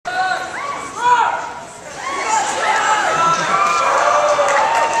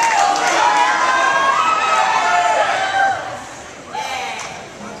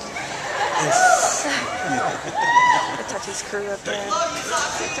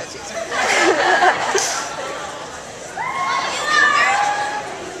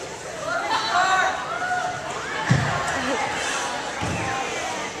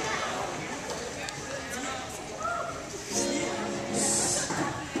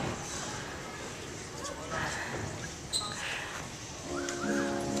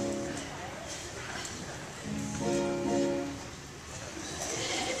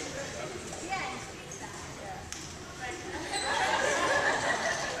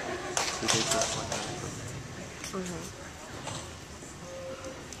ridiculous like that. Mm-hmm.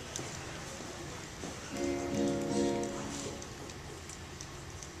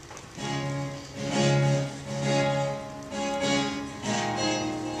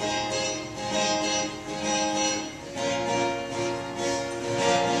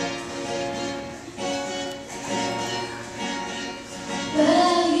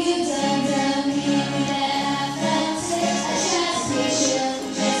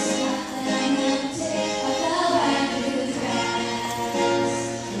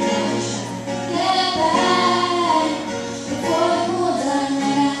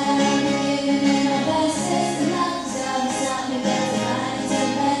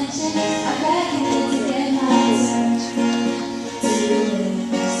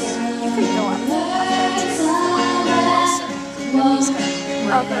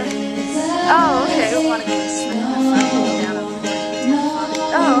 Okay. Oh, okay. We want to go swing the front down over there.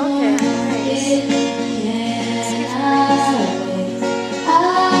 Oh, okay. Nice.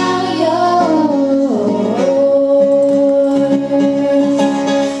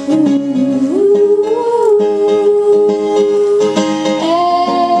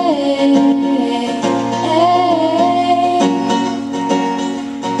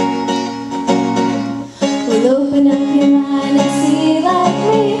 Well, open up your mind and see like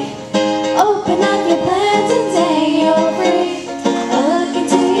me. Open up your plans and say you're free. Look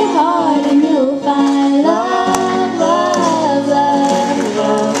into your heart and you'll find love, love, love,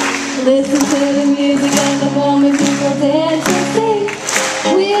 love. Listen to the music and the moment people dance and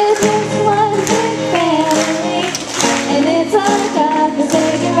sing. We're just one big family, and it's our God to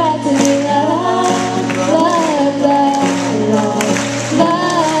take it right to be love, love, love, love,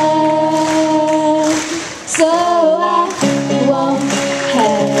 love. So I won't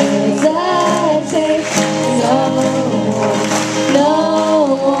hesitate no more.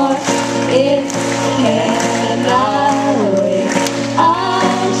 It cannot wait.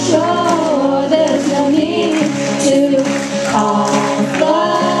 I'm sure there's no need to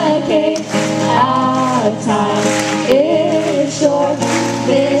complicate. Our time is short.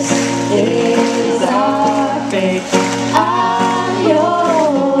 This is our fate. I'm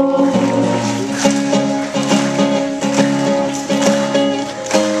yours.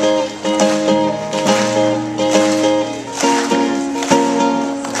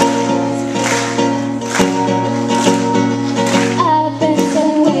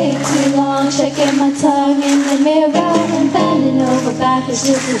 Checking my tongue in the mirror and bending over backwards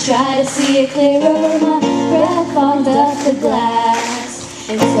just to try to see it clearer. My breath fogged up the glass,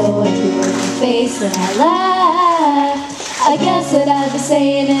 and so I drew my face and I laughed. I guess what I'd be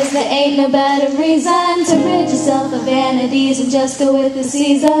saying is there ain't no better reason to rid yourself of vanities and just go with the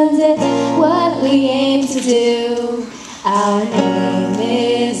seasons. It's what we aim to do. Our name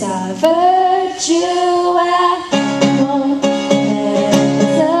is our virtue.